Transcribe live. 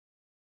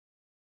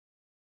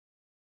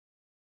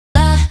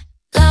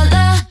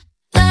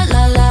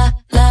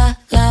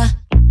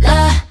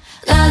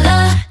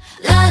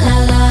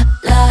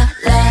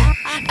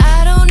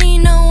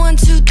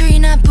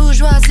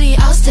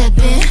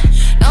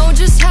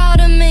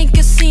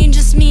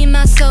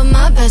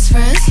best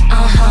friends.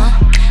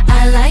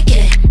 I like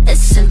it,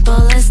 as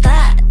simple as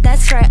that.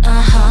 That's right,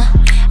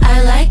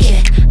 I like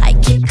it, I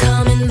keep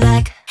coming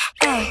back.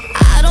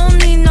 I don't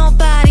need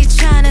nobody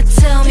trying to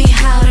tell me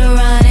how to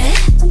run it.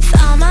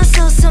 Found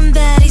myself some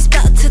baddies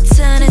about to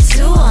turn it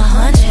to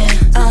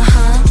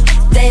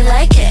 100. They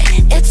like it,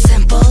 it's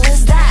simple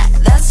as that.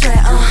 That's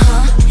right,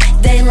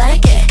 they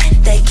like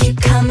it, they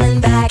keep coming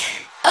back.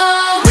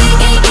 Oh, we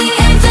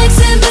ain't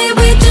flexibly,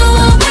 we do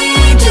what we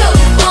do.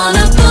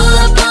 Wanna pull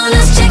up on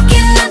us,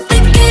 checking at the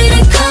gate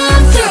and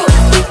come through.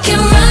 We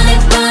can run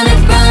it,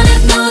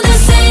 no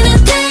this ain't a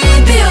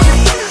debut.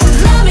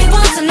 Love me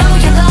once, I know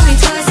you love me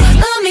twice.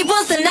 Love me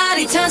once, the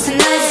naughty turns to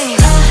nice.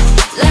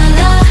 La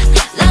la,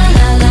 la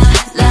la la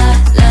la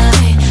la.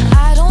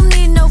 I don't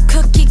need no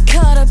cookie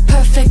cutter,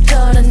 perfect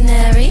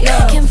ordinary.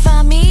 Can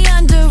find me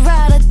under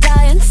ride or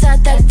die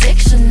inside that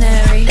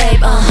dictionary.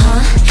 Babe,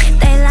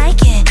 they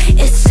like it,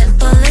 it's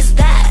simple as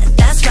that.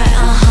 That's right,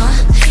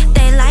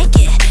 they like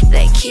it,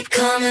 they keep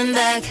coming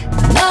back.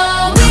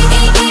 Oh, we